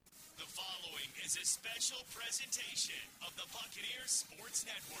is a special presentation of the Buccaneers Sports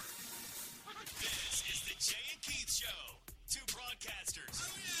Network. This is the Jay and Keith Show. Two broadcasters,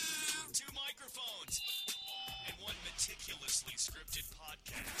 two microphones, and one meticulously scripted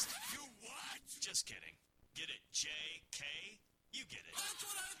podcast. You what? Just kidding. Get it, J.K.? You get it. That's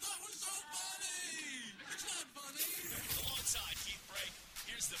what I thought was so funny. It's not funny. Alongside Keith Brake,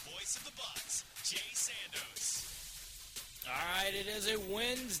 here's the voice of the Bucs, Jay Sandos. All right, it is a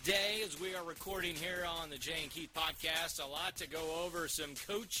Wednesday as we are recording here on the Jay and Keith podcast. A lot to go over, some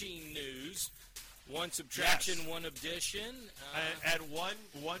coaching news. One subtraction, Yes. one addition. And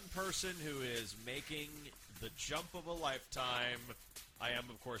one person who is making the jump of a lifetime. I am,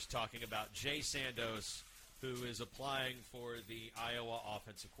 of course, talking about Jay Sandos, who is applying for the Iowa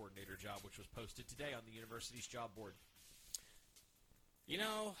offensive coordinator job, which was posted today on the university's job board. You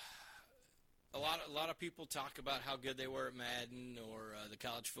know, a lot of people talk about how good they were at Madden or the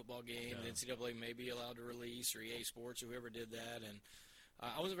college football game. Yeah. The NCAA may be allowed to release, or EA Sports, or whoever did that. And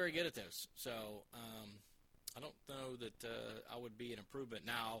I wasn't very good at those. So I don't know that I would be an improvement.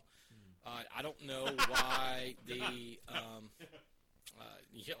 Now, I don't know why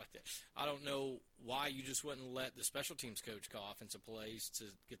like that. I don't know why you just wouldn't let the special teams coach call offensive plays to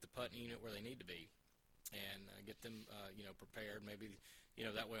get the punt unit where they need to be and get them, prepared. Maybe,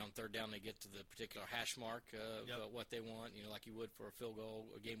 that way on third down they get to the particular hash mark of what they want, like you would for a field goal,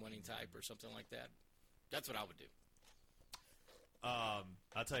 a game-winning type or something like that. That's what I would do.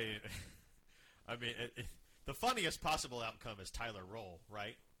 I'll tell you, I mean, the funniest possible outcome is Tyler Roll,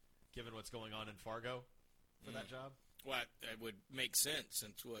 right? Given what's going on in Fargo for that job. Well, it would make sense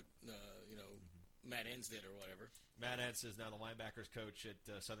since what, Matt Enns did or whatever. Matt Enns is now the linebackers coach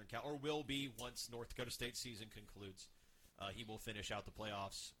at Southern Cal, or will be once North Dakota State season concludes. He will finish out the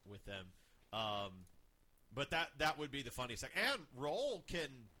playoffs with them. But that would be the funniest thing. And Roll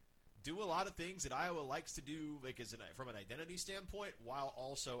can do a lot of things that Iowa likes to do, like from an identity standpoint, while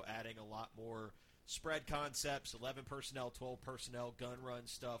also adding a lot more spread concepts, 11 personnel, 12 personnel, gun run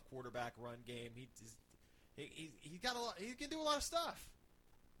stuff, quarterback run game. He got a lot. He can do a lot of stuff.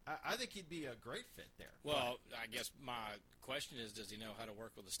 I think he'd be a great fit there. Well, I guess my question is, does he know how to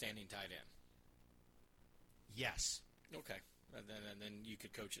work with a standing tight end? Yes. Okay, and then you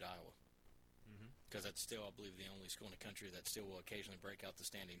could coach at Iowa, because that's still, I believe, the only school in the country that still will occasionally break out the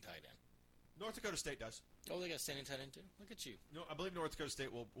standing tight end. North Dakota State does. Oh, they got a standing tight end too. Look at you. No, I believe North Dakota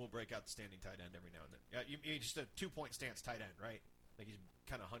State will break out the standing tight end every now and then. Yeah, you just a 2-point stance tight end, right? Like he's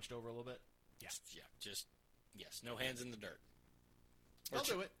kind of hunched over a little bit. Yeah, yes, no hands in the dirt. They'll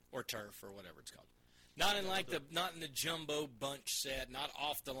do it. Or turf or whatever it's called. Not in the jumbo bunch set, not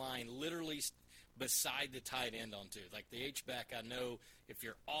off the line, literally beside the tight end on two. Like the H-back, I know if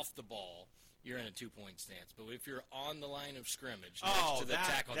you're off the ball, you're in a 2-point stance. But if you're on the line of scrimmage next to the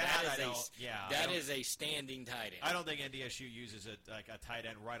tackle, that is a standing tight end. I don't think NDSU uses a tight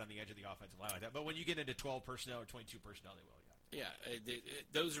end right on the edge of the offensive line like that. But when you get into 12 personnel or 22 personnel, they will. Yeah,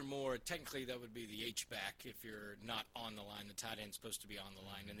 those are more, technically that would be the H-back if you're not on the line. The tight end's supposed to be on the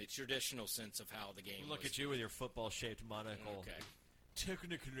line in the traditional sense of how the game Look at you with your football-shaped monocle. Okay.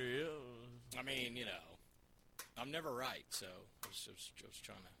 Technically, I mean, I'm never right, so I was just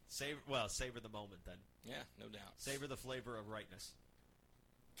trying to... savor the moment then. Yeah, no doubt. Savor the flavor of rightness.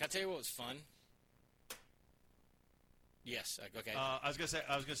 Can I tell you what was fun? Yes, okay. I was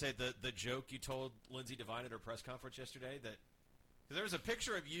gonna say the joke you told Lindsey Devine at her press conference yesterday, that there was a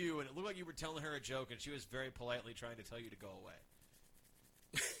picture of you and it looked like you were telling her a joke and she was very politely trying to tell you to go away.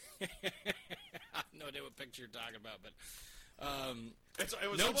 I have no idea what picture you're talking about, but it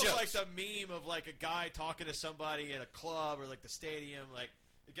was no almost jokes. like the meme of like a guy talking to somebody at a club or like the stadium, like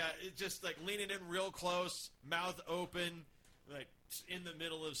the guy just like leaning in real close, mouth open, like in the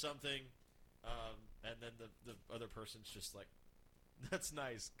middle of something. And then the other person's just like, "That's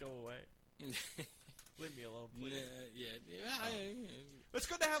nice. Go away. Leave me alone, please." It's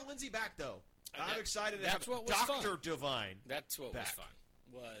good to have Lindsey back, though. I'm excited to have Dr. Devine. That's what back. was fun.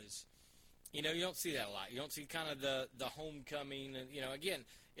 Was, you don't see that a lot. You don't see kind of the homecoming. And, again,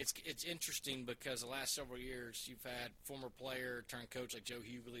 it's interesting because the last several years you've had former player turned coach like Joe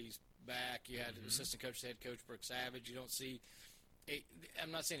Hughley's back. You had assistant coach, head coach Brooke Savage. You don't see.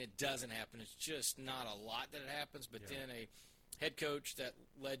 I'm not saying it doesn't happen. It's just not a lot that it happens. But then a head coach that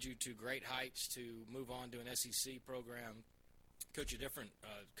led you to great heights to move on to an SEC program, coach a different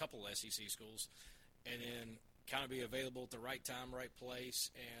couple of SEC schools, and then kind of be available at the right time, right place,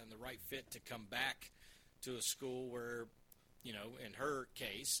 and the right fit to come back to a school where, in her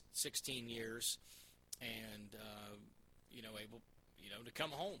case, 16 years and, able to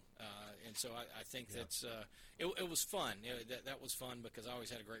come home. And so I think that's it was fun. That was fun because I always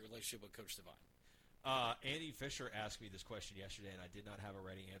had a great relationship with Coach Devine. Andy Fisher asked me this question yesterday, and I did not have a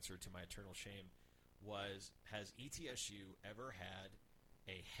ready answer to my eternal shame. Has ETSU ever had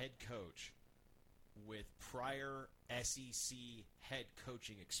a head coach with prior SEC head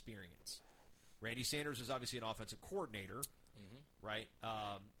coaching experience? Randy Sanders is obviously an offensive coordinator, right?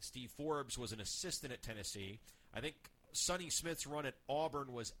 Steve Forbes was an assistant at Tennessee. I think Sonny Smith's run at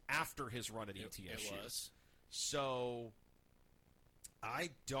Auburn was after his run at ETSU. It was. So I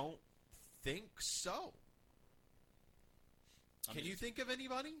don't think so. Can you think of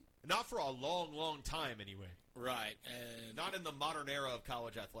anybody? Not for a long, long time, anyway. Right. And not in the modern era of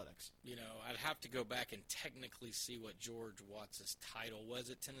college athletics. You know, I'd have to go back and technically see what George Watts' title was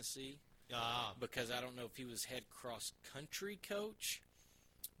at Tennessee. Because I don't know if he was head cross-country coach,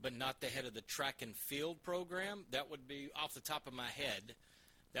 but not the head of the track and field program. That would be, off the top of my head,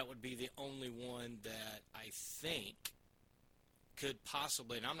 that would be the only one that I think could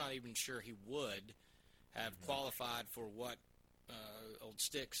possibly, and I'm not even sure he would, have qualified for what Old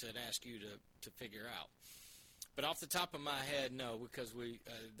Sticks had asked you to figure out. But off the top of my head, no, because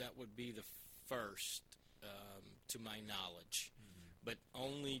that would be the first, to my knowledge. But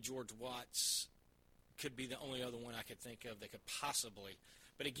only George Watts could be the only other one I could think of that could possibly.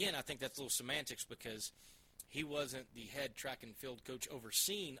 But again, I think that's a little semantics because he wasn't the head track and field coach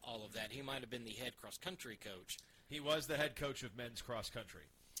overseeing all of that. He might have been the head cross-country coach. He was the head coach of men's cross-country.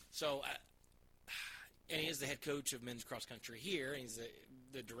 So, and he is the head coach of men's cross-country here, and he's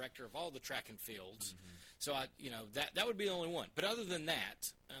the director of all the track and fields. So, that would be the only one. But other than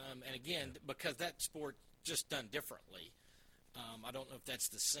that, and again, because that sport just done differently, I don't know if that's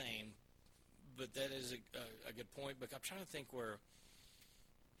the same, but that is a good point. But I'm trying to think where.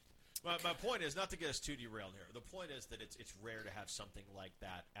 My point is not to get us too derailed here. The point is that it's rare to have something like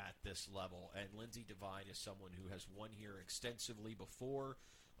that at this level. And Lindsey Devine is someone who has won here extensively before.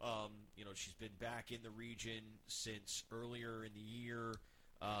 She's been back in the region since earlier in the year,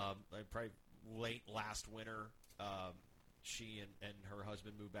 probably late last winter. She and her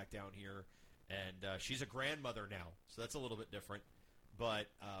husband moved back down here. And she's a grandmother now, so that's a little bit different. But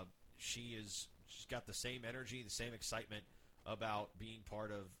she's got the same energy, the same excitement about being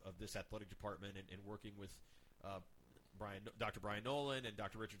part of this athletic department and working with Dr. Brian Nolan and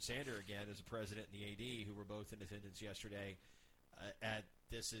Dr. Richard Sander again as the president and the AD, who were both in attendance yesterday.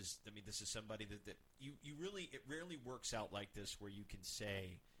 This is somebody that it rarely works out like this where you can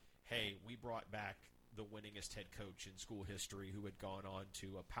say, hey, we brought back the winningest head coach in school history who had gone on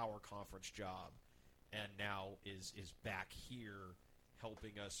to a power conference job and now is back here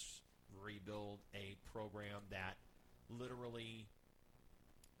helping us rebuild a program that literally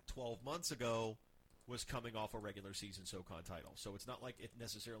 12 months ago was coming off a regular season SoCon title. So it's not like it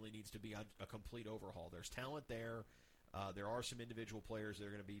necessarily needs to be a complete overhaul. There's talent there. There are some individual players that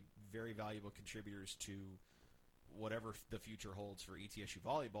are going to be very valuable contributors to whatever the future holds for ETSU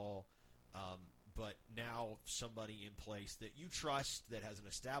volleyball. But now somebody in place that you trust, that has an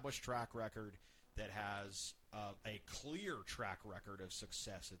established track record, that has a clear track record of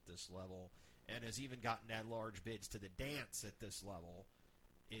success at this level, and has even gotten at-large bids to the dance at this level,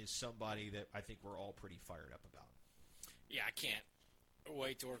 is somebody that I think we're all pretty fired up about. Yeah, I can't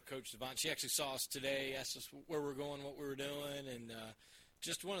wait to work Coach Devine. She actually saw us today, asked us where we're going, what we were doing, and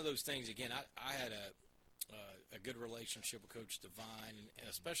just one of those things. Again, I had a good relationship with Coach Devine, and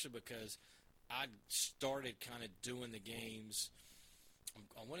especially because I started kind of doing the games,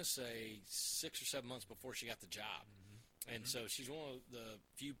 I want to say 6 or 7 months before she got the job. And so she's one of the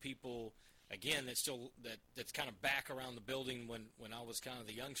few people, again, that's kind of back around the building when I was kind of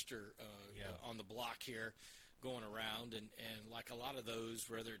the youngster on the block here going around. And like a lot of those,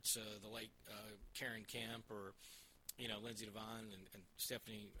 whether it's the late Karen Kemp or, Lindsey Devine and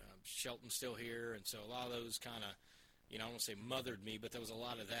Stephanie Shelton still here. And so a lot of those kind of, I don't want to say mothered me, but there was a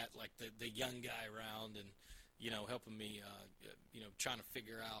lot of that, like the young guy around and, helping me, trying to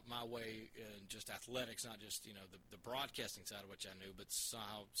figure out my way in just athletics, not just, the broadcasting side of which I knew, but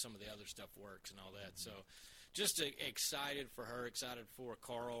how some of the other stuff works and all that. So just excited for her, excited for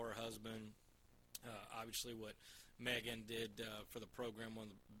Carl, her husband. Obviously what Megan did for the program, one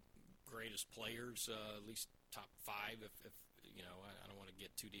of the greatest players, at least top five, if I don't want to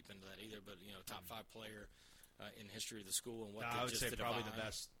get too deep into that either, but, top five player in the history of the school. And what I would just say probably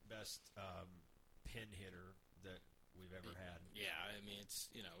Devine. the best pin hitter that we've ever had. Yeah, I mean, it's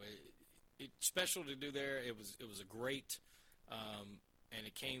it's special to do there. It was a great, and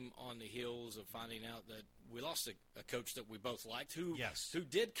it came on the heels of finding out that we lost a coach that we both liked, who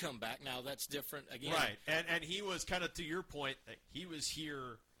did come back. Now that's different again, right? And he was kind of, to your point, he was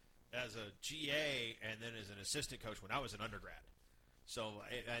here as a GA and then as an assistant coach when I was an undergrad. So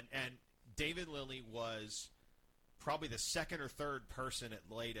and David Lilly was probably the second or third person at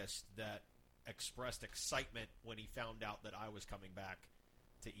latest that expressed excitement when he found out that I was coming back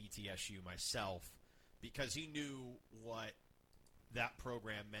to ETSU myself, because he knew what that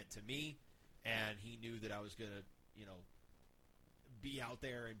program meant to me, and he knew that I was going to, be out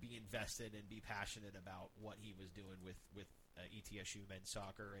there and be invested and be passionate about what he was doing with ETSU men's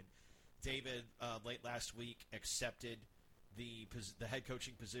soccer. And David, late last week, accepted the head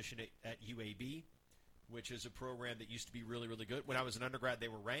coaching position at UAB, which is a program that used to be really, really good. When I was an undergrad, they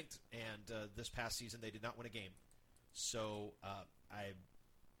were ranked, and this past season they did not win a game. So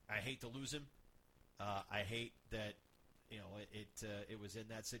I hate to lose him. I hate that it was in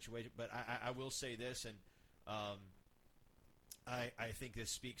that situation. But I will say this, and I think this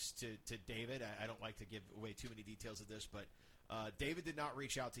speaks to David. I don't like to give away too many details of this, but David did not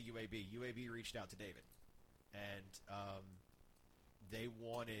reach out to UAB. UAB reached out to David, and they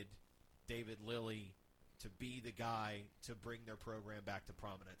wanted David Lilly to be the guy to bring their program back to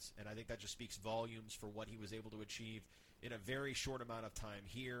prominence. And I think that just speaks volumes for what he was able to achieve in a very short amount of time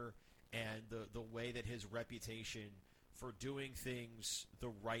here, and the way that his reputation for doing things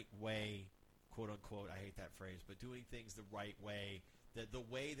the right way, quote-unquote, I hate that phrase, but doing things the right way, the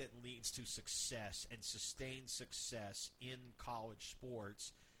way that leads to success and sustained success in college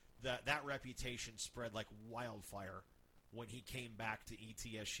sports, that reputation spread like wildfire when he came back to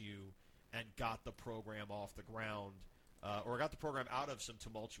ETSU and got the program off the ground, or got the program out of some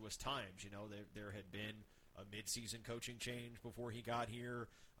tumultuous times. There had been a midseason coaching change before he got here.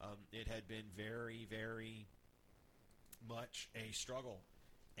 It had been very, very much a struggle.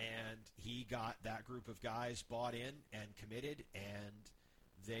 And he got that group of guys bought in and committed, and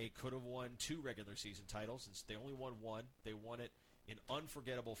they could have won 2 regular season titles. Since they only won 1, they won it in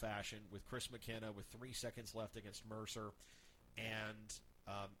unforgettable fashion with Chris McKenna with 3 seconds left against Mercer. And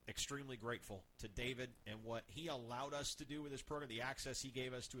extremely grateful to David and what he allowed us to do with his program. The access he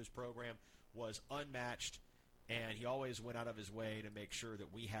gave us to his program was unmatched, and he always went out of his way to make sure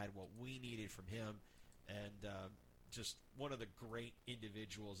that we had what we needed from him. And just one of the great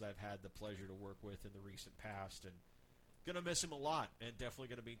individuals I've had the pleasure to work with in the recent past, and going to miss him a lot, and definitely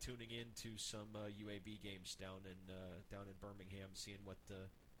going to be tuning in to some UAB games down in Birmingham, seeing what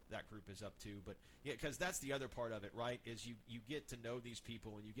that group is up to. But yeah, because that's the other part of it, right, is you get to know these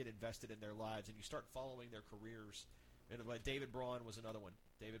people and you get invested in their lives and you start following their careers. And David Braun was another one.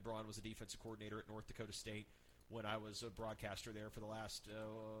 David Braun was a defensive coordinator at North Dakota State when I was a broadcaster there for the last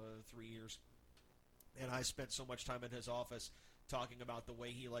 3 years. And I spent so much time in his office talking about the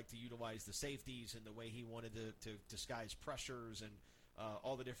way he liked to utilize the safeties and the way he wanted to disguise pressures and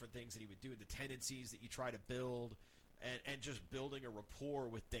all the different things that he would do, the tendencies that you try to build, and just building a rapport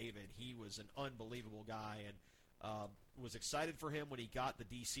with David. He was an unbelievable guy, and was excited for him when he got the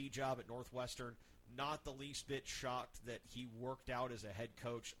D.C. job at Northwestern. Not the least bit shocked that he worked out as a head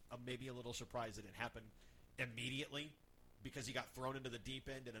coach. Maybe a little surprised that it happened immediately, because he got thrown into the deep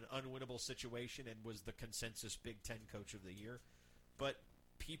end in an unwinnable situation and was the consensus Big Ten Coach of the Year. But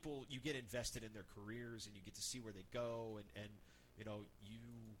people, you get invested in their careers and you get to see where they go, and you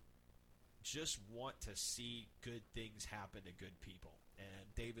just want to see good things happen to good people.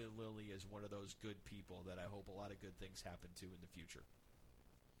 And David Lilly is one of those good people that I hope a lot of good things happen to in the future.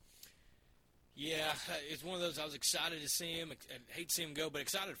 Yeah, it's one of those. I was excited to see him. I hate to see him go, but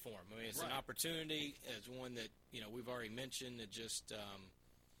excited for him. I mean, it's an opportunity. It's one that we've already mentioned. It just it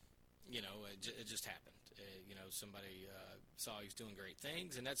just happened. Somebody saw he was doing great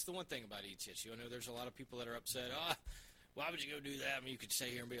things, and that's the one thing about ETSU. I know there's a lot of people that are upset. Why would you go do that? I mean, you could stay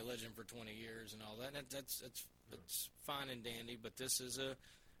here and be a legend for 20 years and all that. And that's fine and dandy, but this is a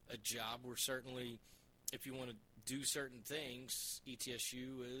job where certainly, if you want to do certain things,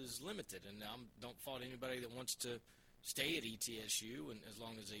 ETSU is limited, and don't fault anybody that wants to stay at ETSU, and as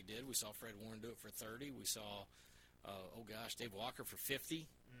long as they did. We saw Fred Warren do it for 30. We saw, Dave Walker for 50.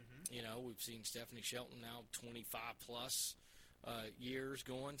 Mm-hmm. We've seen Stephanie Shelton now 25-plus years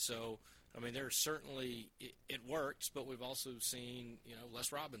going. So, I mean, there's certainly it works, but we've also seen,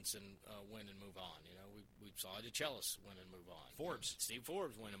 Les Robinson win and move on. We saw DeChellis win and move on. Steve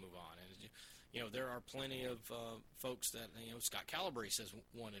Forbes win and move on. And, there are plenty of folks that, Scott Calabrese has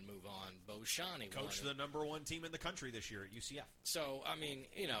won and move on. Bo Shawnee coached the number 1 team in the country this year at UCF. So, I mean,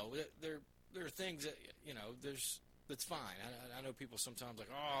 there are things that, that's fine. I know people sometimes like,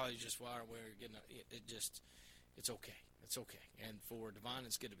 you just, why are we getting it's okay. It's okay. And for Devon,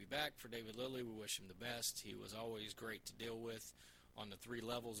 it's good to be back. For David Lilly, we wish him the best. He was always great to deal with on the 3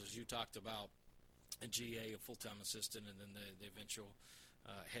 levels, as you talked about, a GA, a full-time assistant, and then the eventual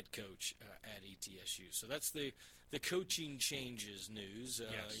head coach at ETSU. So that's the coaching changes news.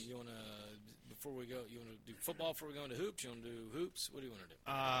 Yes. You want to, before we go, you want to do football before we go into hoops? You want to do hoops? What do you want to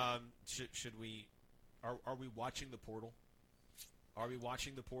do? Should we? Are we watching the portal? Are we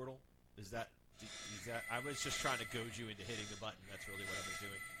watching the portal? Is that? I was just trying to goad you into hitting the button. That's really what I was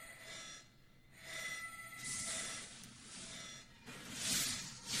doing.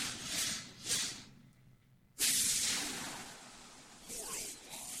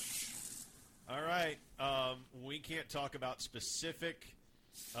 All right. We can't talk about specific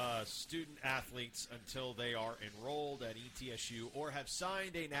student athletes until they are enrolled at ETSU or have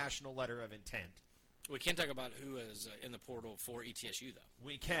signed a national letter of intent. We can't talk about who is in the portal for ETSU, though.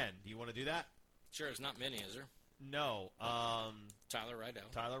 We can. Do you want to do that? Sure, there's not many, is there? No. Tyler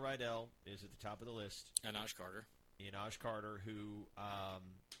Rydell. Tyler Rydell is at the top of the list. Inaj Carter. Inaj Carter, who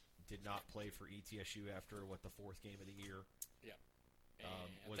did not play for ETSU after, the fourth game of the year. Yeah.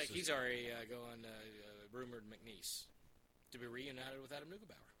 I think he's already going rumored McNeese to be reunited with Adam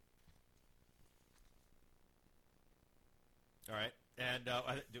Neugebauer. All right. And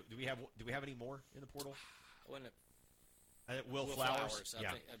do we have any more in the portal? Will Flowers.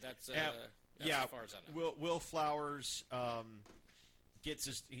 I think that's as far as I know. Will Flowers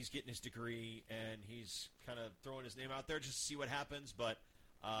he's getting his degree, and he's kind of throwing his name out there just to see what happens. But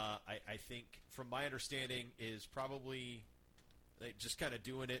I think, from my understanding, is probably just kind of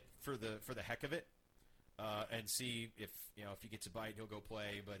doing it for the heck of it, and see if he gets a bite, he'll go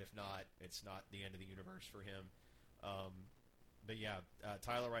play. But if not, it's not the end of the universe for him. But yeah,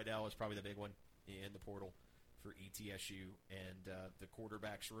 Tyler Rydell is probably the big one in the portal for ETSU, and the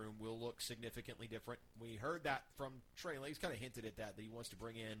quarterbacks room will look significantly different. We heard that from Trey. He's kind of hinted at that he wants to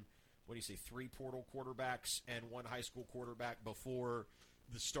bring in, 3 portal quarterbacks and 1 high school quarterback before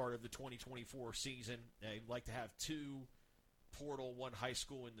the start of the 2024 season. He'd like to have 2 portal, 1 high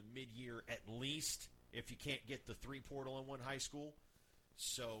school in the mid-year at least, if you can't get the 3 portal and 1 high school.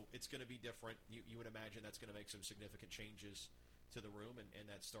 So it's going to be different. You would imagine that's going to make some significant changes to the room, and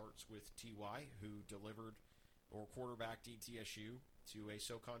that starts with T.Y., who delivered or quarterbacked ETSU to a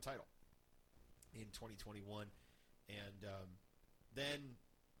SoCon title in 2021. And then,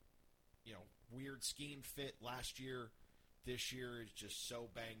 weird scheme fit last year. This year is just so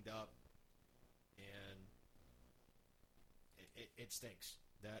banged up, and it stinks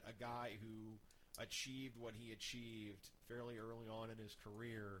that a guy who achieved what he achieved fairly early on in his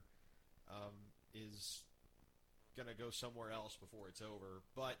career is going to go somewhere else before it's over.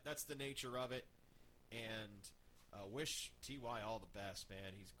 But that's the nature of it, and wish T.Y. all the best,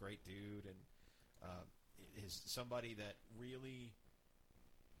 man. He's a great dude, and is somebody that really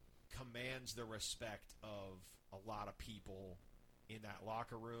commands the respect of a lot of people in that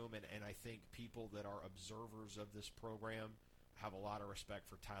locker room, and I think people that are observers of this program have a lot of respect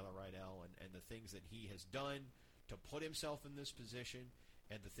for Tyler Rydell and the things that he has done to put himself in this position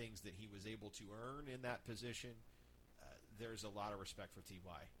and the things that he was able to earn in that position. There's a lot of respect for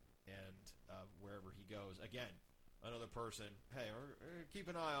T.Y. and wherever he goes. Again, another person, hey, keep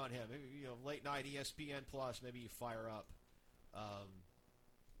an eye on him. Maybe, late night ESPN Plus, maybe you fire up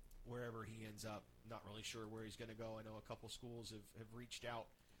wherever he ends up. Not really sure where he's going to go. I know a couple schools have reached out,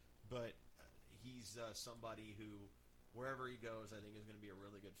 but he's somebody who, wherever he goes, I think is going to be a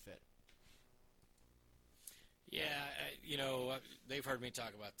really good fit. Yeah, they've heard me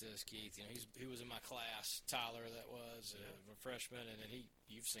talk about this, Keith. He was in my class, Tyler, that was a freshman, and then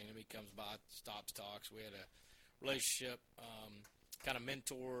you've seen him. He comes by, stops, talks. We had a relationship, kind of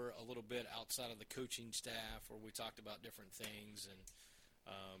mentor a little bit outside of the coaching staff, where we talked about different things. And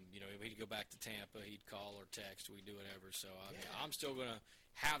he'd go back to Tampa, he'd call or text, we'd do whatever. So I'm still going to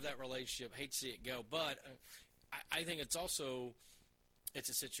have that relationship. Hate to see it go, but I think it's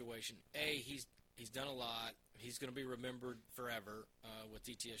a situation. He's done a lot. He's going to be remembered forever with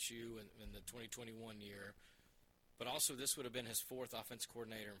ETSU in the 2021 year. But also, this would have been his 4th offense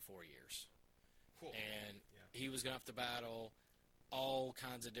coordinator in 4 years. Cool. And he was going to have to battle all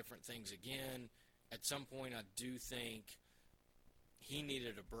kinds of different things again. At some point, I do think he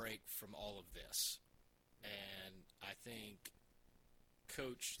needed a break from all of this. And I think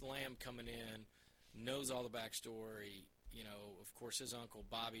Coach Lamb coming in knows all the backstory. Of course, his uncle,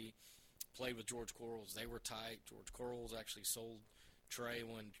 Bobby, played with George Quarles. They were tight. George Quarles actually sold Trey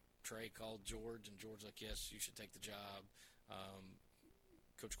when Trey called George, and George was like, yes, you should take the job.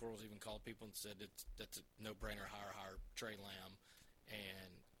 Coach Quarles even called people and said that's a no-brainer, hire Trey Lamb.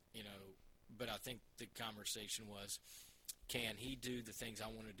 And, but I think the conversation was, can he do the things I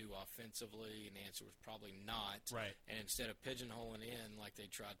want to do offensively? And the answer was probably not. Right. And instead of pigeonholing in like they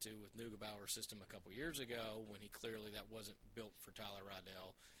tried to with Neugebauer's system a couple years ago, when he clearly that wasn't built for Tyler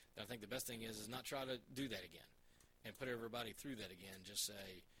Rydell, I think the best thing is not try to do that again and put everybody through that again. Just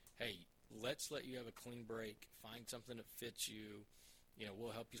say, hey, let's let you have a clean break. Find something that fits you.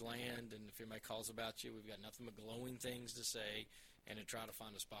 We'll help you land, and if anybody calls about you, we've got nothing but glowing things to say and to try to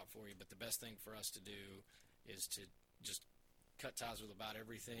find a spot for you. But the best thing for us to do is to just cut ties with about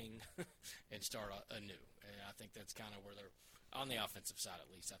everything and start anew. And I think that's kind of where they're, on the offensive side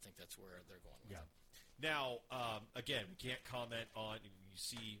at least, I think that's where they're going with it. Now, again, we can't comment on,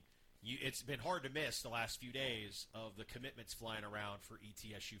 it's been hard to miss the last few days of the commitments flying around for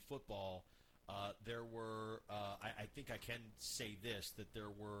ETSU football. There were, I think I can say this, that there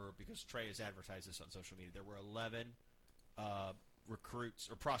were, because Trey has advertised this on social media, there were 11 recruits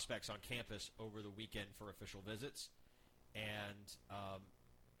or prospects on campus over the weekend for official visits, and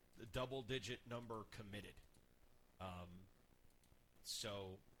the double-digit number committed.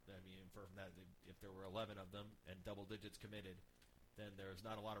 So, I mean, from that, if there were 11 of them and double digits committed, then there's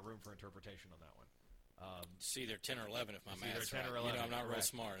not a lot of room for interpretation on that one. It's either 10 or 11 if my math's 10 right. or 11, I'm not real correct.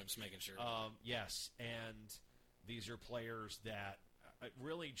 smart. I'm just making sure. Yes, and these are players that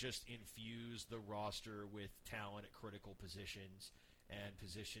really just infuse the roster with talent at critical positions and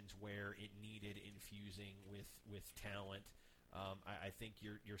positions where it needed infusing with talent. I think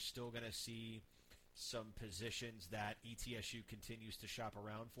you're still going to see some positions that ETSU continues to shop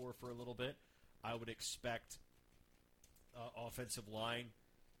around for a little bit. I would expect offensive line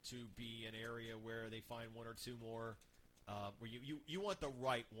to be an area where they find one or two more. Where you want the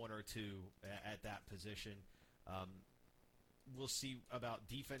right one or two at that position. We'll see about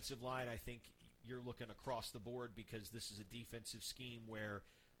defensive line. I think you're looking across the board because this is a defensive scheme where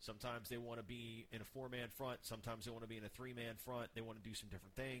sometimes they want to be in a four-man front, sometimes they want to be in a three-man front. They want to do some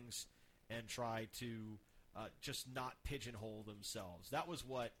different things and try to just not pigeonhole themselves. That was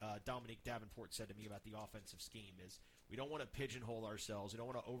what Dominique Davenport said to me about the offensive scheme is we don't want to pigeonhole ourselves. We don't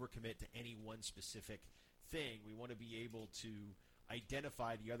want to overcommit to any one specific thing. We want to be able to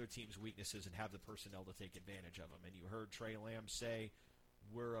identify the other team's weaknesses and have the personnel to take advantage of them. And you heard Trey Lamb say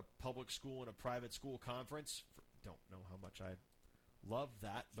we're a public school and a private school conference. Don't know how much I love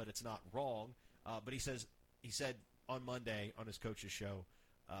that, but it's not wrong. But he said on Monday on his coach's show,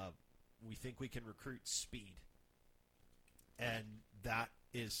 we think we can recruit speed. And that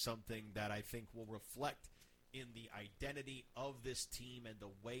is something that I think will reflect in the identity of this team and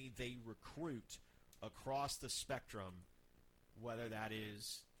the way they recruit across the spectrum, whether that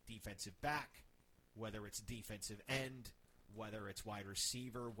is defensive back, whether it's defensive end, whether it's wide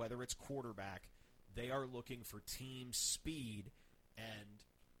receiver, whether it's quarterback. They are looking for team speed, and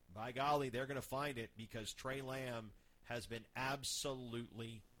by golly, they're going to find it because Trey Lamb has been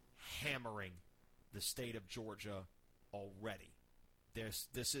absolutely hammering the state of Georgia already.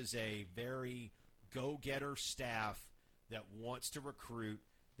 This is a very go-getter staff that wants to recruit,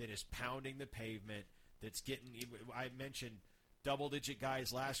 that is pounding the pavement, that's getting – I mentioned double-digit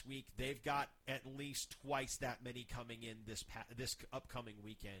guys last week. They've got at least twice that many coming in this upcoming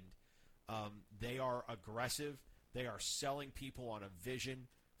weekend. They are aggressive. They are selling people on a vision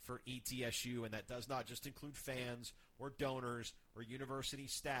for ETSU, and that does not just include fans or donors or university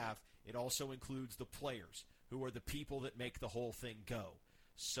staff. It also includes the players, who are the people that make the whole thing go.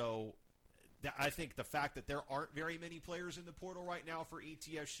 So I think the fact that there aren't very many players in the portal right now for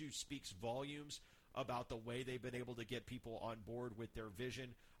ETSU speaks volumes about the way they've been able to get people on board with their vision.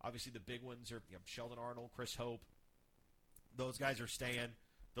 Obviously, the big ones are Sheldon Arnold, Chris Hope. Those guys are staying.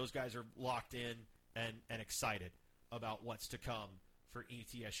 Those guys are locked in and excited about what's to come for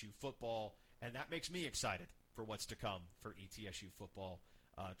ETSU football, and that makes me excited for what's to come for ETSU football.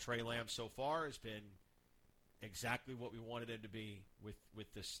 Trey Lamb so far has been exactly what we wanted him to be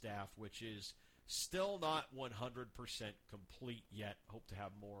with this staff, which is still not 100% complete yet. Hope to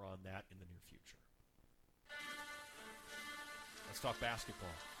have more on that in the near future. Let's talk basketball.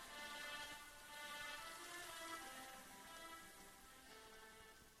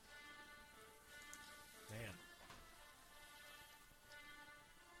 Man.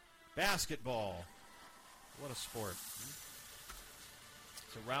 Basketball. What a sport.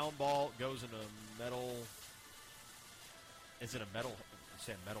 It's a round ball. It goes in a metal. Is it a metal?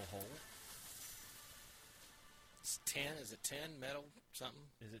 Say a metal hole. It's 10. Is it 10 metal something?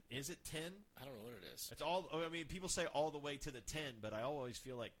 Is it 10? I don't know what it is. It's all. I mean, people say all the way to the 10, but I always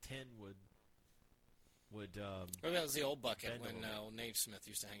feel like 10 would. Well, that was the old bucket when Nate Smith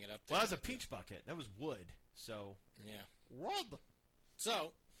used to hang it up there. Well, that was a peach bucket. That was wood. So yeah. wood.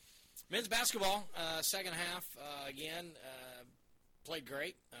 So Men's basketball, second half, again, played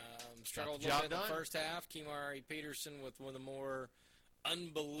great. Struggled a little bit in the first half. Kimari Peterson with one of the more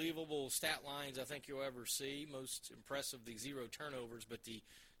unbelievable stat lines I think you'll ever see. Most impressive, the 0 turnovers, but the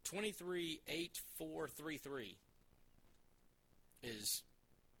 23-8-4-3-3 is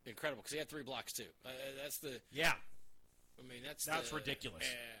incredible because he had 3 blocks too. That's the that's ridiculous.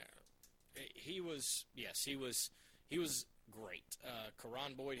 He was great.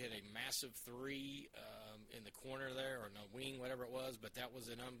 Karan Boyd hit a massive 3 in the corner there, or no wing, whatever it was, but that was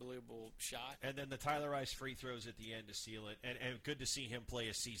an unbelievable shot. And then the Tyler Rice free throws at the end to seal it. And good to see him play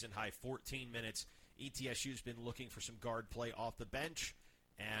a season-high 14 minutes. ETSU's been looking for some guard play off the bench,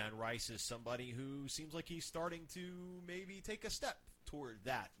 and Rice is somebody who seems like he's starting to maybe take a step toward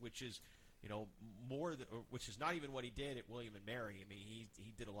that, which is, which is not even what he did at William and Mary. I mean, he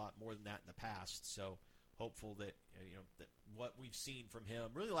did a lot more than that in the past. So hopeful that that what we've seen from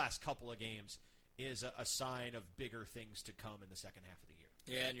him, really the last couple of games, is a sign of bigger things to come in the second half of the year.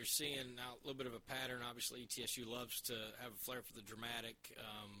 Yeah, and you're seeing now a little bit of a pattern. Obviously, ETSU loves to have a flair for the dramatic,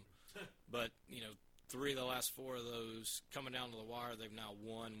 but 3 of the last 4 of those coming down to the wire, they've now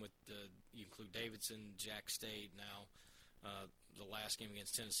won with you include Davidson, Jack State now. The last game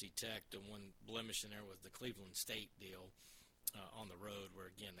against Tennessee Tech, the one blemish in there was the Cleveland State deal on the road, where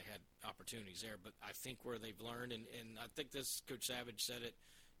again they had opportunities there. But I think where they've learned, and I think this Coach Savage said it.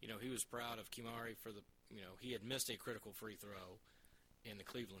 He was proud of Kimari for he had missed a critical free throw in the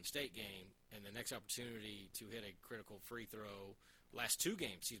Cleveland State game, and the next opportunity to hit a critical free throw. Last 2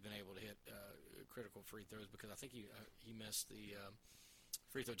 games he's been able to hit critical free throws, because I think he missed the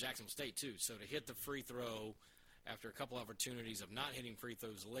free throw Jacksonville State too. So to hit the free throw after a couple opportunities of not hitting free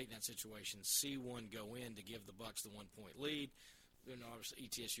throws late in that situation, see one go in to give the Bucks the 1-point lead. Then obviously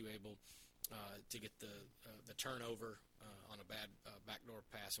ETSU able to get the turnover on a bad backdoor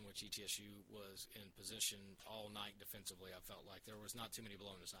pass in which ETSU was in position all night defensively. I felt like there was not too many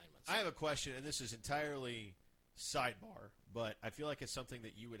blown assignments. I have a question, and this is entirely sidebar, but I feel like it's something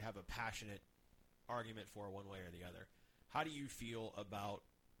that you would have a passionate argument for one way or the other. How do you feel about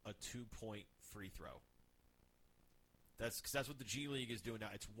a 2-point free throw? That's what the G League is doing now.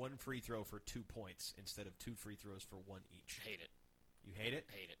 It's 1 free throw for 2 points instead of 2 free throws for 1 each. Hate it. You hate it?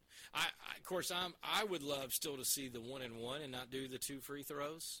 Hate it. Of course, I would love still to see the 1-and-1 and not do the 2 free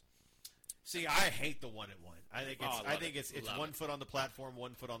throws. See, I hate the 1-and-1. I think it's 1 foot on the platform,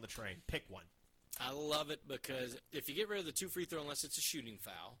 1 foot on the train. Pick one. I love it because if you get rid of the 2 free throw, unless it's a shooting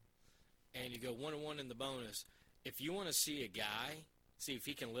foul, and you go 1-and-1 in the bonus, if you want to see a guy, see if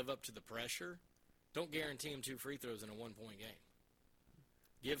he can live up to the pressure, don't guarantee him 2 free throws in a 1-point game.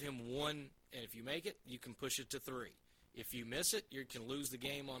 Give him 1, and if you make it, you can push it to 3. If you miss it, you can lose the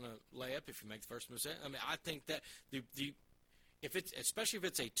game on a layup if you make the first mistake. I mean, I think that especially if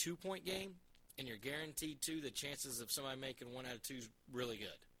it's a 2-point game and you're guaranteed 2, the chances of somebody making 1 out of 2 is really good.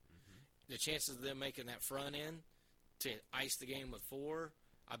 Mm-hmm. The chances of them making that front end to ice the game with 4,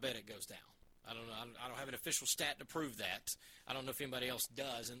 I bet it goes down. I don't know. I don't have an official stat to prove that. I don't know if anybody else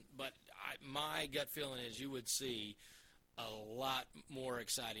does, but my gut feeling is you would see a lot more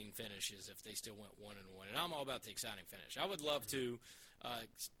exciting finishes if they still went 1-and-1. And I'm all about the exciting finish. I would love to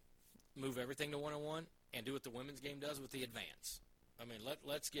move everything to 1-and-1 and do what the women's game does with the advance. I mean,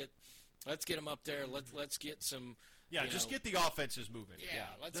 let's get them up there. Let's get some. Yeah, just get the offenses moving. Yeah,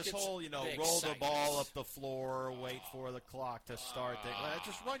 let's this get whole roll the ball up the floor, wait for the clock to start.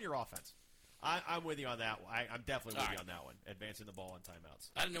 Just run your offense. I'm with you on that one. I'm definitely with you on that one. Advancing the ball on timeouts.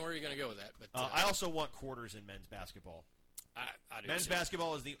 I didn't know where you're going to go with that, but I also want quarters in men's basketball. I do men's too.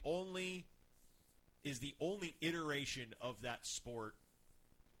 basketball is the only iteration of that sport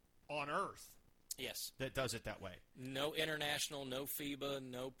on earth. Yes, that does it that way. No international, no FIBA,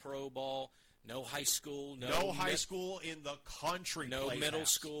 no pro ball, no high school, no high school in the country. No middle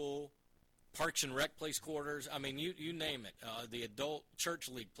school. Parks and Rec place quarters. I mean, you name it. The adult church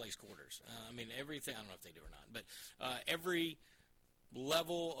league place quarters. I mean, everything. I don't know if they do or not, but every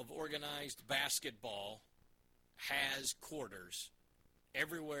level of organized basketball has quarters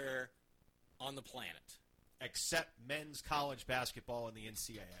everywhere on the planet. Except men's college basketball in the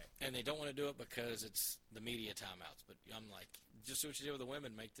NCAA. And they don't want to do it because it's the media timeouts. But I'm like, just do what you did with the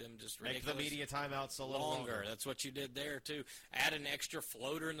women. Make them just ridiculous. Make the media timeouts a little longer. That's what you did there, too. Add an extra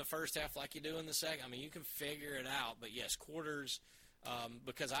floater in the first half like you do in the second. I mean, you can figure it out. But, yes, quarters,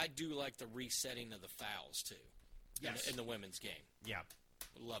 because I do like the resetting of the fouls, too, in the women's game. Yeah.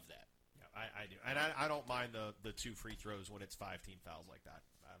 Love that. Yeah, I do. And I don't mind the 2 free throws when it's 5-team fouls like that.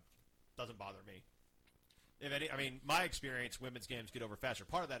 Doesn't bother me. My experience, women's games get over faster.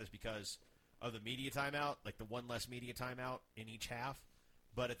 Part of that is because of the media timeout, like the one less media timeout in each half.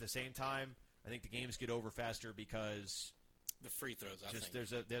 But at the same time, I think the games get over faster because the free throws, I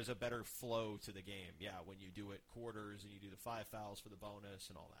think. There's a better flow to the game. Yeah, when you do it quarters and you do the 5 fouls for the bonus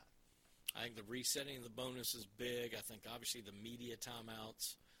and all that. I think the resetting of the bonus is big. I think obviously the media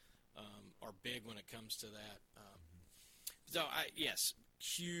timeouts are big when it comes to that. Yes,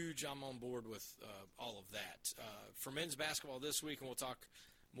 huge. I'm on board with all of that. For men's basketball this week, and we'll talk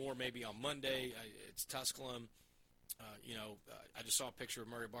more maybe on Monday, it's Tusculum. I just saw a picture of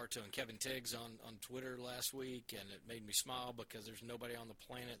Murray Bartow and Kevin Tiggs on Twitter last week, and it made me smile because there's nobody on the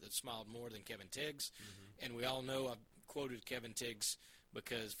planet that smiled more than Kevin Tiggs. Mm-hmm. And we all know I've quoted Kevin Tiggs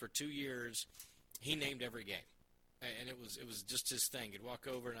because for 2 years he named every game. And it was just his thing. He'd walk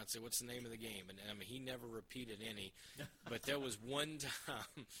over and I'd say, "What's the name of the game?" And I mean, he never repeated any. But there was one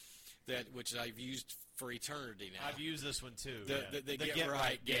time which I've used for eternity now. I've used this one too. The get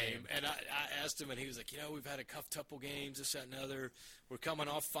right game. And I asked him, and he was like, "We've had a cuff-tuple games, this, that, and other. We're coming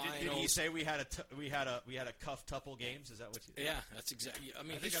off finals." Did he say we had a cuff-tuple games? Is that what you? Yeah, that's exactly. I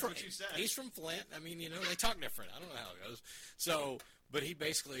mean, that's what you said. He's from Flint. I mean, they talk different. I don't know how it goes. So. But he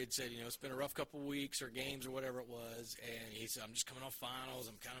basically had said, it's been a rough couple of weeks or games or whatever it was, and he said, "I'm just coming off finals.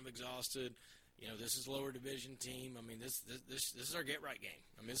 I'm kind of exhausted. This is lower division team. I mean, this is our get right game.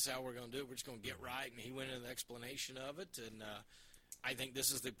 I mean, this is how we're going to do it. We're just going to get right." And he went into the explanation of it, and I think this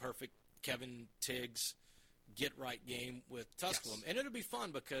is the perfect Kevin Tiggs get right game with Tusculum, yes. And it'll be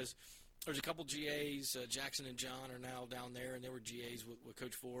fun because there's a couple GAs. Jackson and John are now down there, and they were GAs with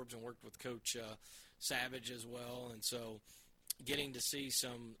Coach Forbes and worked with Coach Savage as well, and so. Getting to see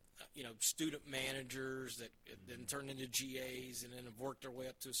some, student managers that then turned into GAs and then have worked their way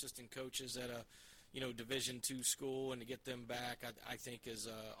up to assistant coaches at a, Division II school, and to get them back, I think is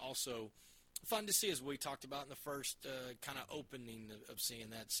also fun to see, as we talked about in the first kind of opening of seeing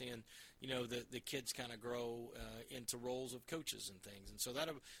the kids kind of grow into roles of coaches and things, and so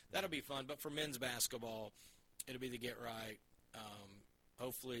that'll be fun. But for men's basketball, it'll be the get right.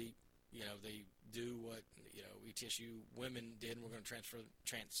 Hopefully, they do what ETSU women did, and we're going to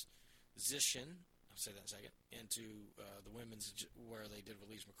transition. I'll say that in a second, into the women's where they did with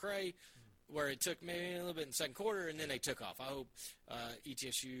Lise McCray, where it took maybe a little bit in the second quarter, and then they took off. I hope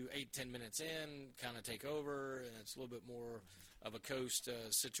ETSU 8-10 minutes in kind of take over, and it's a little bit more of a coast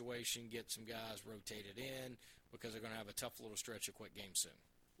situation. Get some guys rotated in because they're going to have a tough little stretch of quick games soon.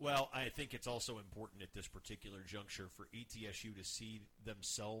 Well, I think it's also important at this particular juncture for ETSU to see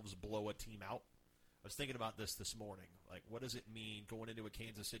themselves blow a team out. I was thinking about this morning. Like, what does it mean going into a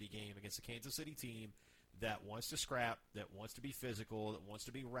Kansas City game against a Kansas City team that wants to scrap, that wants to be physical, that wants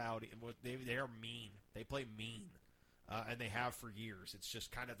to be rowdy, and they are mean. They play mean, and they have for years. It's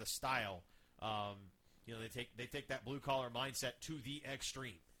just kind of the style. They take that blue collar mindset to the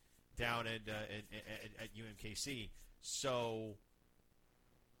extreme down at UMKC. So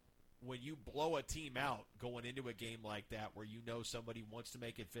when you blow a team out going into a game like that, where somebody wants to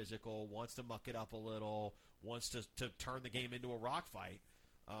make it physical, wants to muck it up a little, wants to turn the game into a rock fight,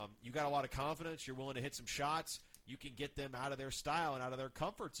 you got a lot of confidence. You're willing to hit some shots. You can get them out of their style and out of their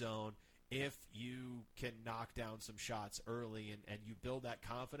comfort zone if you can knock down some shots early, and you build that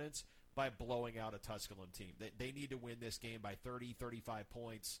confidence by blowing out a Tusculum team. They need to win this game by 30, 35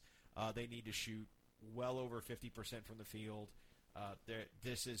 points. They need to shoot well over 50% from the field.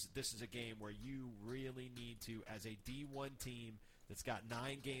 This is a game where you really need to, as a D1 team that's got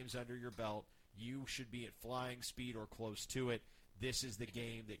 9 games under your belt, you should be at flying speed or close to it. This is the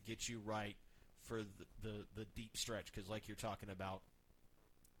game that gets you right for the deep stretch, because like you're talking about,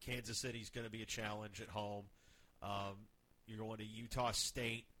 Kansas City's going to be a challenge at home. You're going to Utah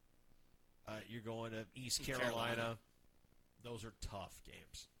State. You're going to East Carolina. Those are tough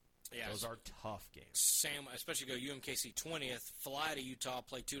games. Yeah, those are tough games. Sam, especially go UMKC 20th, fly to Utah,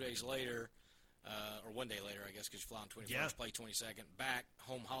 play 2 days later, or 1 day later, I guess, because you fly on 21st, play 22nd, back,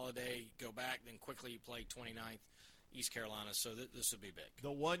 home holiday, go back, then quickly you play 29th, East Carolina. So this would be big.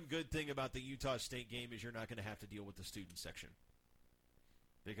 The one good thing about the Utah State game is you're not going to have to deal with the student section,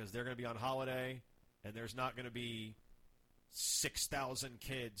 because they're going to be on holiday, and there's not going to be 6,000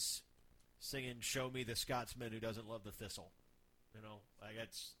 kids singing "Show Me the Scotsman Who Doesn't Love the Thistle."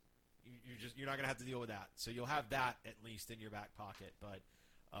 It's. You're not going to have to deal with that. So you'll have that at least in your back pocket. But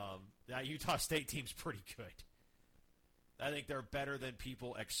that Utah State team's pretty good. I think they're better than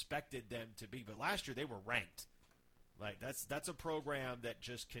people expected them to be. But last year they were ranked. Like that's a program that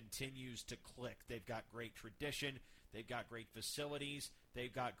just continues to click. They've got great tradition. They've got great facilities.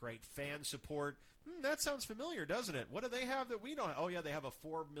 They've got great fan support. That sounds familiar, doesn't it? What do they have that we don't have? Oh, yeah, they have a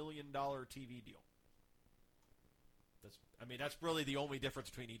 $4 million TV deal. That's really the only difference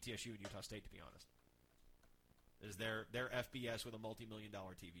between ETSU and Utah State, to be honest. is they're FBS with a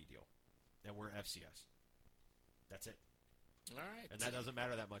multi-million-dollar TV deal, and we're FCS. That's it. All right. And that doesn't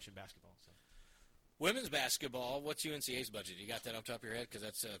matter that much in basketball. So. Women's basketball, what's UNCA's budget? You got that off the top of your head? Because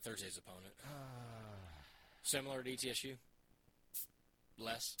that's Thursday's opponent. Similar to ETSU?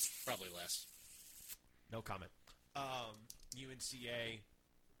 Less? Probably less. No comment. UNCA,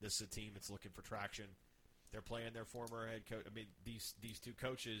 this is a team that's looking for traction. They're playing their former head coach. I mean, these two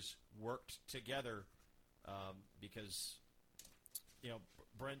coaches worked together because,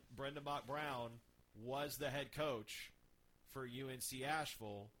 Brenda Mock Brown was the head coach for UNC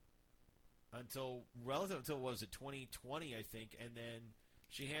Asheville until what was it, 2020, I think, and then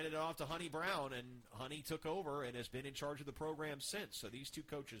she handed it off to Honey Brown, and Honey took over and has been in charge of the program since. So these two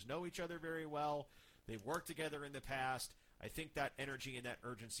coaches know each other very well. They've worked together in the past. I think that energy and that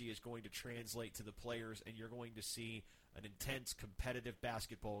urgency is going to translate to the players, and you're going to see an intense, competitive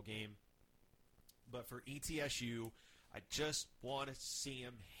basketball game. But for ETSU, I just want to see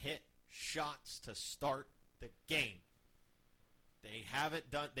them hit shots to start the game.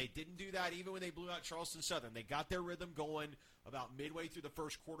 They didn't do that even when they blew out Charleston Southern. They got their rhythm going about midway through the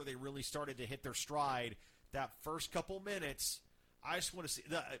first quarter. They really started to hit their stride. That first couple minutes, I just want to see.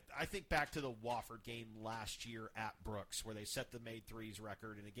 I think back to the Wofford game last year at Brooks, where they set the made threes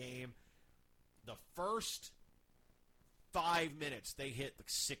record in a game. The first 5 minutes, they hit like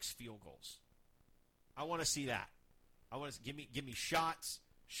 6 field goals. I want to see that. I want to give me shots,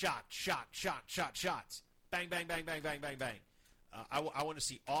 shots. Bang, bang, bang, bang, bang, bang, bang. I want to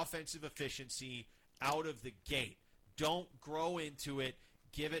see offensive efficiency out of the gate. Don't grow into it.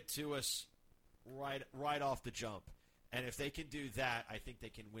 Give it to us right off the jump. And if they can do that, I think they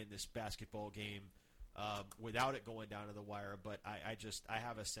can win this basketball game without it going down to the wire. But I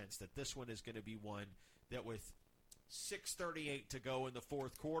have a sense that this one is going to be one that with 6:38 to go in the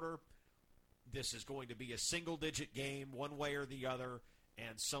fourth quarter, this is going to be a single-digit game one way or the other,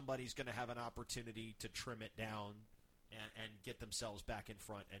 and somebody's going to have an opportunity to trim it down and get themselves back in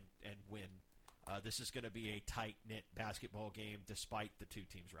front and win. This is going to be a tight-knit basketball game despite the two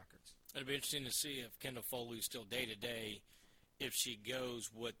teams' records. It'll be interesting to see if Kendall Foley's still day-to-day. If she goes,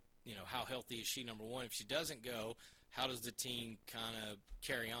 how healthy is she, number one? If she doesn't go, how does the team kind of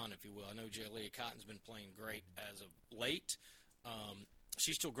carry on, if you will? I know Jalea Cotton's been playing great as of late.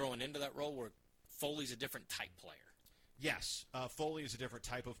 She's still growing into that role where Foley's a different type player. Yes, Foley is a different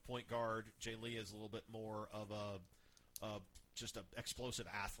type of point guard. Jalea is a little bit more of just an explosive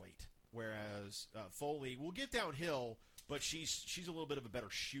athlete, whereas Foley will get downhill, but she's a little bit of a better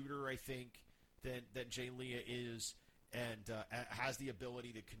shooter, I think, than Jalea is, and has the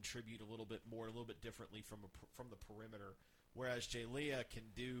ability to contribute a little bit more, a little bit differently from the perimeter. Whereas Jalea can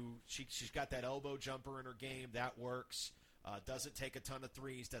do, she's got that elbow jumper in her game that works. Doesn't take a ton of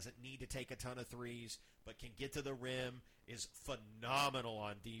threes, doesn't need to take a ton of threes, but can get to the rim, is phenomenal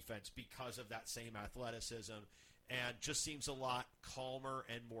on defense because of that same athleticism, and just seems a lot calmer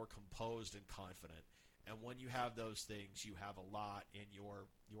and more composed and confident. And when you have those things, you have a lot in your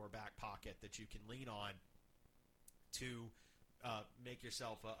back pocket that you can lean on to make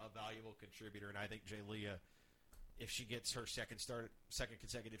yourself a valuable contributor. And I think Jalea, if she gets her second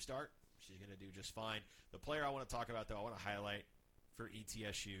consecutive start, she's going to do just fine. The player I want to talk about, though, I want to highlight for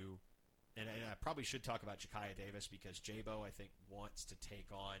ETSU, and I probably should talk about Jakaya Davis because Jabo, I think, wants to take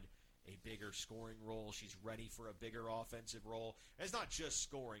on a bigger scoring role. She's ready for a bigger offensive role. And it's not just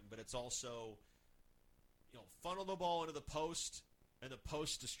scoring, but it's also, funnel the ball into the post, and the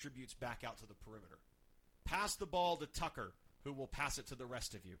post distributes back out to the perimeter. Pass the ball to Tucker, who will pass it to the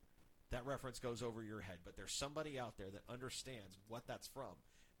rest of you. That reference goes over your head, but there's somebody out there that understands what that's from,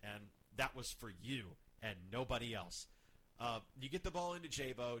 and that was for you and nobody else. You get the ball into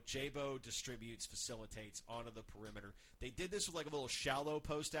Jabo. Jabo distributes, facilitates onto the perimeter. They did this with like a little shallow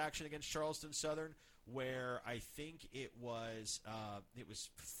post action against Charleston Southern, where I think it was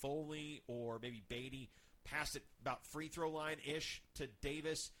Foley or maybe Beatty passed it about free throw line-ish to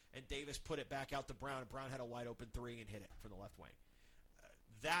Davis, and Davis put it back out to Brown, and Brown had a wide-open three and hit it from the left wing.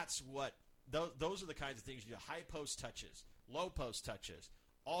 Those are the kinds of things you do. High post touches, low post touches,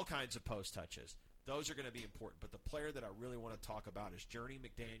 all kinds of post touches. Those are going to be important. But the player that I really want to talk about is Journee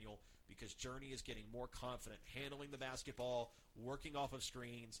McDaniel, because Journee is getting more confident handling the basketball, working off of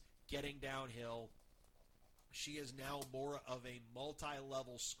screens, getting downhill. She is now more of a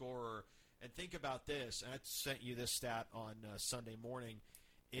multi-level scorer. And think about this, and I sent you this stat on Sunday morning,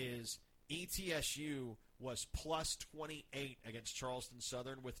 is ETSU was plus 28 against Charleston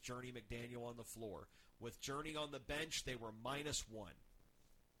Southern with Journee McDaniel on the floor. With Journee on the bench, they were -1.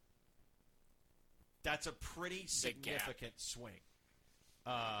 That's a pretty significant swing.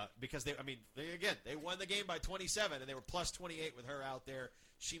 because they won the game by 27, and they were plus 28 with her out there.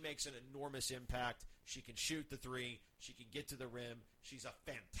 She makes an enormous impact. She can shoot the three. She can get to the rim. She's a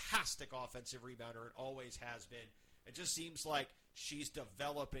fantastic offensive rebounder and always has been. It just seems like she's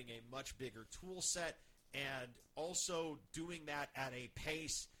developing a much bigger tool set and also doing that at a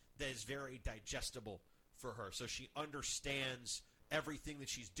pace that is very digestible for her. So she understands everything that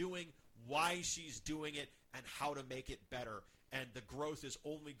she's doing, why she's doing it, and how to make it better. And the growth is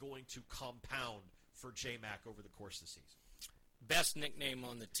only going to compound for J-Mac over the course of the season. Best nickname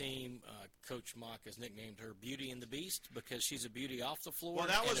on the team, Coach Mock has nicknamed her Beauty and the Beast because she's a beauty off the floor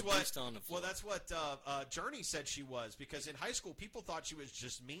and a beast on the floor. Well, that's what Journee said she was, because in high school people thought she was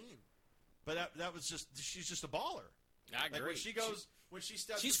just mean. But that was just, she's just a baller. I agree. Like when she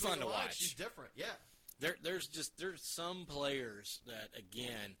steps she's between fun the to lines, watch. she's different, yeah. There's some players that,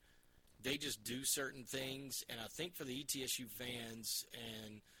 again, they just do certain things, and I think for the ETSU fans,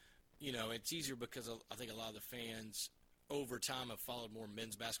 and, it's easier because I think a lot of the fans over time have followed more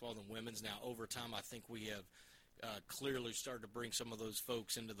men's basketball than women's. Now, over time, I think we have clearly started to bring some of those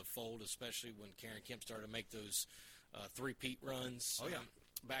folks into the fold, especially when Karen Kemp started to make those three-peat runs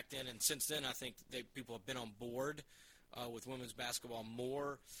back then. And since then, I think people have been on board with women's basketball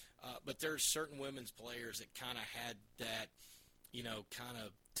more. But there's certain women's players that kind of had that, kind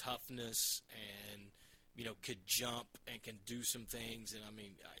of toughness and, could jump and can do some things. And,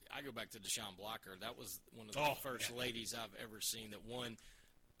 I go back to Deshaun Blocker. That was one of the first ladies I've ever seen that won,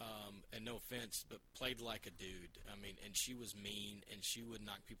 and no offense, but played like a dude. And she was mean, and she would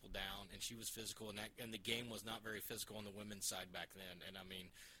knock people down, and she was physical. And the game was not very physical on the women's side back then. And,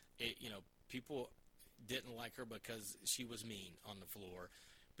 people didn't like her because she was mean on the floor.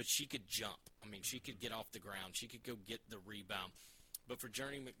 But she could jump. She could get off the ground. She could go get the rebound. But for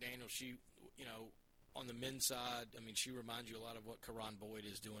Journee McDaniel, she, on the men's side, she reminds you a lot of what Karan Boyd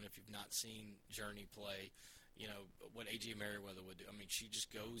is doing if you've not seen Journee play, what A.J. Merriweather would do. She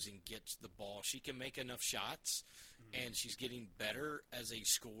just goes and gets the ball. She can make enough shots, and she's getting better as a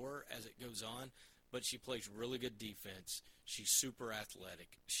scorer as it goes on, but she plays really good defense. She's super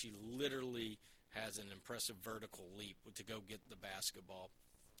athletic. She literally has an impressive vertical leap to go get the basketball.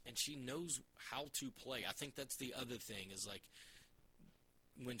 And she knows how to play. I think that's the other thing is, like,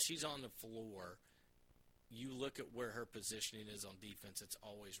 when she's on the floor, you look at where her positioning is on defense, it's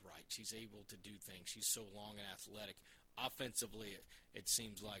always right. She's able to do things. She's so long and athletic. Offensively, it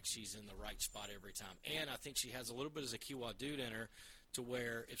seems like she's in the right spot every time. And I think she has a little bit of a Kiwa dude in her to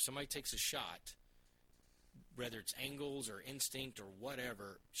where if somebody takes a shot, whether it's angles or instinct or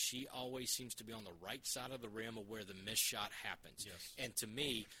whatever, she always seems to be on the right side of the rim of where the missed shot happens. Yes. And to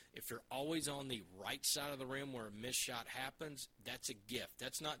me, if you're always on the right side of the rim where a missed shot happens, that's a gift.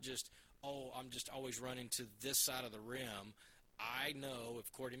 That's not just, I'm just always running to this side of the rim. I know if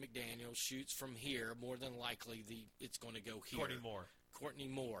Courtney McDaniel shoots from here, more than likely it's going to go here. Courtney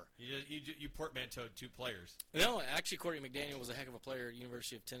Moore. You portmanteaued two players. No, actually, Courtney McDaniel was a heck of a player at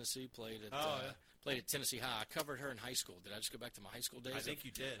University of Tennessee. Played at Tennessee High. I covered her in high school. Did I just go back to my high school days? I think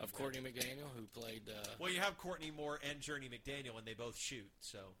you did. Of Courtney McDaniel, who played. Well, you have Courtney Moore and Journee McDaniel, and they both shoot.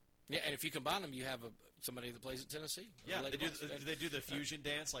 So. Yeah, and if you combine them, you have somebody that plays at Tennessee. Yeah, do they do the fusion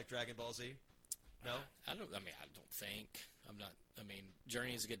dance like Dragon Ball Z? No, I don't think. I'm not.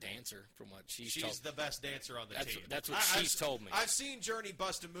 Journey is a good dancer from what she's the best dancer on the team. That's what she's told me. I've seen Journey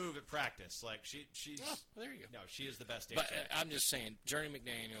bust a move at practice. Like she's. Oh, there you go. No, she is the best dancer. But I'm just saying, Journee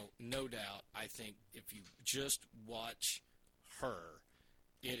McDaniel, no doubt. I think if you just watch her,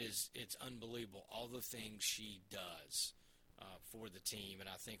 it's unbelievable all the things she does for the team. And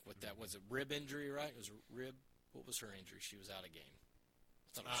I think that was a rib injury, right? It was a rib. What was her injury? She was out of game.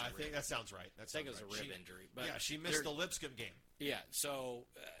 I think that sounds right. I think it was a rib injury. But yeah, she missed the Lipscomb game. Yeah, so,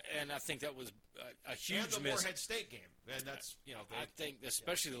 and I think that was a huge miss. And the Morehead State game. And that's, I think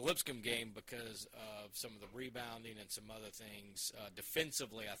especially the Lipscomb game because of some of the rebounding and some other things.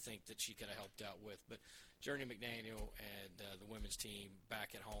 Defensively, I think that she could have helped out with. But Journee McDaniel and the women's team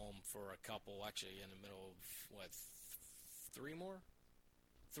back at home for a couple, actually in the middle of, three more,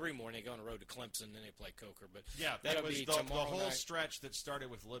 and they go on the road to Clemson, and then they play Coker. But yeah, that'll be tomorrow the whole night. Stretch that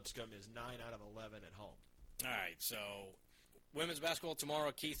started with Lipscomb is 9 out of 11 at home. All right, so women's basketball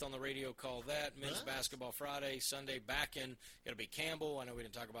tomorrow. Keith on the radio called that. Men's basketball Friday. Sunday back in. It'll be Campbell. I know we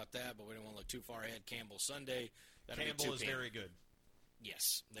didn't talk about that, but we didn't want to look too far ahead. Campbell Sunday. Campbell is very good.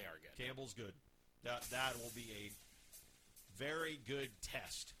 Yes, they are good. Campbell's good. That will be a very good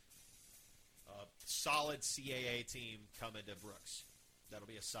test. Solid CAA team coming to Brooks. That'll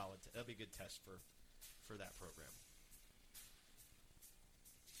be that'll be a good test for that program.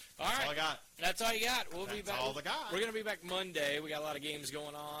 All right. all I got. That's all you got. We'll be That's back. all I got. We're going to be back Monday. We got a lot of games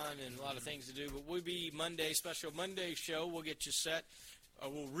going on and a lot of things to do. But we'll be Monday, special Monday show. We'll get you set.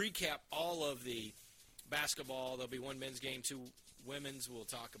 We'll recap all of the basketball. There'll be one men's game, two women's. We'll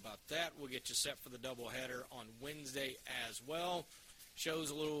talk about that. We'll get you set for the doubleheader on Wednesday as well. Show's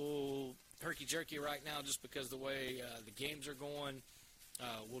a little herky-jerky right now just because the way the games are going.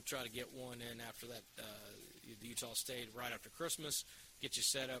 We'll try to get one in after that, the Utah State right after Christmas, get you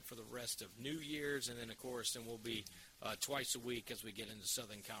set up for the rest of New Year's, and then, of course, we'll be twice a week as we get into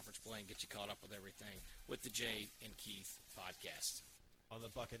Southern Conference play and get you caught up with everything with the Jay and Keith podcast. On the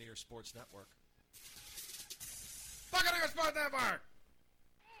Buccaneer Sports Network. Buccaneer Sports Network!